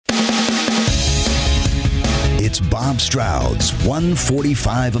Bob Stroud's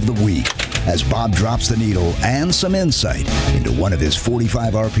 145 of the week as Bob drops the needle and some insight into one of his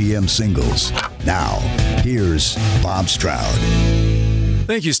 45 RPM singles. Now, here's Bob Stroud.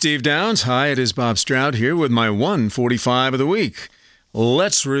 Thank you, Steve Downs. Hi, it is Bob Stroud here with my 145 of the week.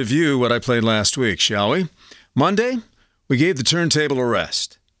 Let's review what I played last week, shall we? Monday, we gave the turntable a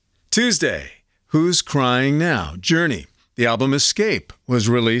rest. Tuesday, Who's Crying Now? Journey. The album Escape was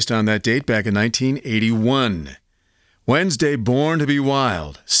released on that date back in 1981. Wednesday, Born to be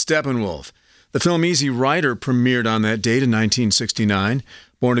Wild, Steppenwolf. The film Easy Rider premiered on that date in 1969.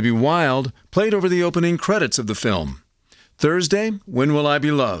 Born to be Wild played over the opening credits of the film. Thursday, When Will I Be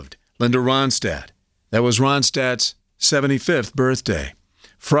Loved? Linda Ronstadt. That was Ronstadt's 75th birthday.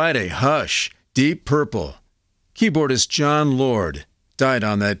 Friday, Hush, Deep Purple. Keyboardist John Lord died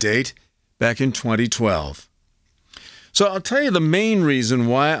on that date back in 2012. So I'll tell you the main reason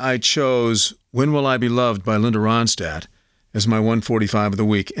why I chose When Will I Be Loved by Linda Ronstadt as my 145 of the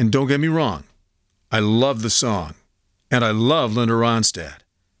week. And don't get me wrong, I love the song, and I love Linda Ronstadt.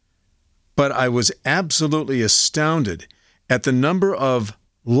 But I was absolutely astounded at the number of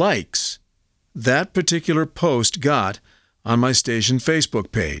likes that particular post got on my station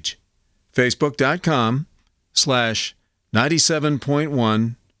Facebook page,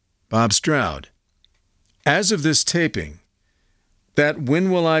 facebook.com/97.1 Bob Stroud. As of this taping, that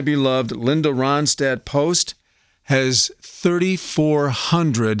When Will I Be Loved Linda Ronstadt post has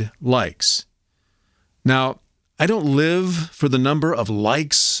 3,400 likes. Now, I don't live for the number of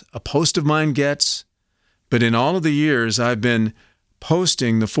likes a post of mine gets, but in all of the years I've been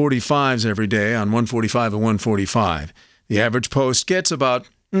posting the 45s every day on 145 and 145, the average post gets about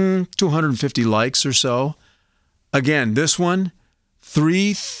 250 likes or so. Again, this one,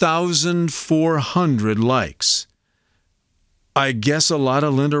 3,400 likes. I guess a lot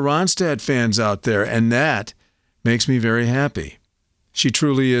of Linda Ronstadt fans out there, and that makes me very happy. She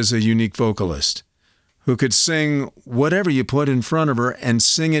truly is a unique vocalist who could sing whatever you put in front of her and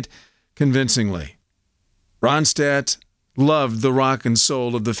sing it convincingly. Ronstadt loved the rock and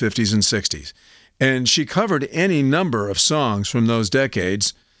soul of the 50s and 60s, and she covered any number of songs from those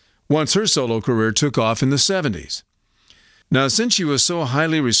decades once her solo career took off in the 70s. Now, since she was so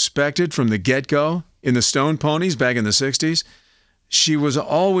highly respected from the get-go in the Stone Ponies back in the 60s, she was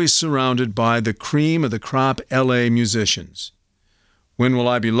always surrounded by the cream of the crop LA musicians. When Will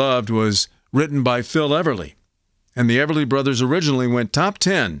I Be Loved was written by Phil Everly, and the Everly Brothers originally went top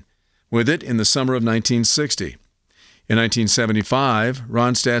 10 with it in the summer of 1960. In 1975,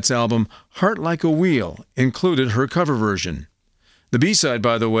 Ronstadt's album Heart Like a Wheel included her cover version. The B-side,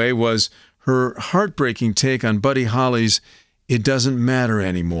 by the way, was her heartbreaking take on Buddy Holly's It Doesn't Matter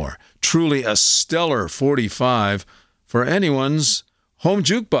Anymore. Truly a stellar 45 for anyone's home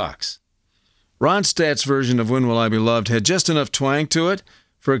jukebox. Ronstadt's version of When Will I Be Loved had just enough twang to it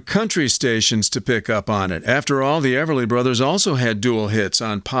for country stations to pick up on it. After all, the Everly Brothers also had dual hits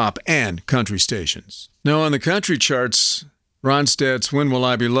on pop and country stations. Now, on the country charts, Ronstadt's When Will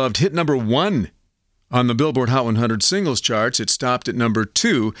I Be Loved hit number 1 on the Billboard Hot 100 singles charts. It stopped at number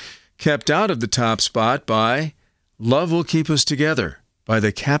 2, kept out of the top spot by Love Will Keep Us Together by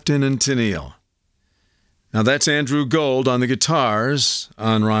the Captain and Tennille. Now that's Andrew Gold on the guitars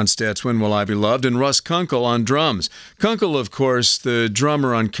on Ronstadt's When Will I Be Loved and Russ Kunkel on drums. Kunkel, of course, the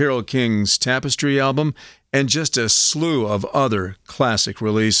drummer on Carole King's Tapestry album and just a slew of other classic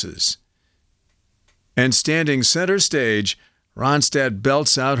releases. And standing center stage, Ronstadt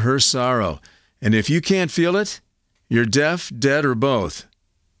belts out her sorrow. And if you can't feel it, you're deaf, dead, or both.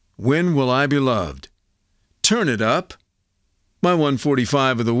 When Will I Be Loved? Turn it up. My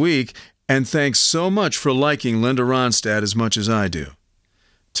 145 of the week, and thanks so much for liking Linda Ronstadt as much as I do.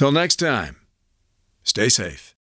 Till next time, stay safe.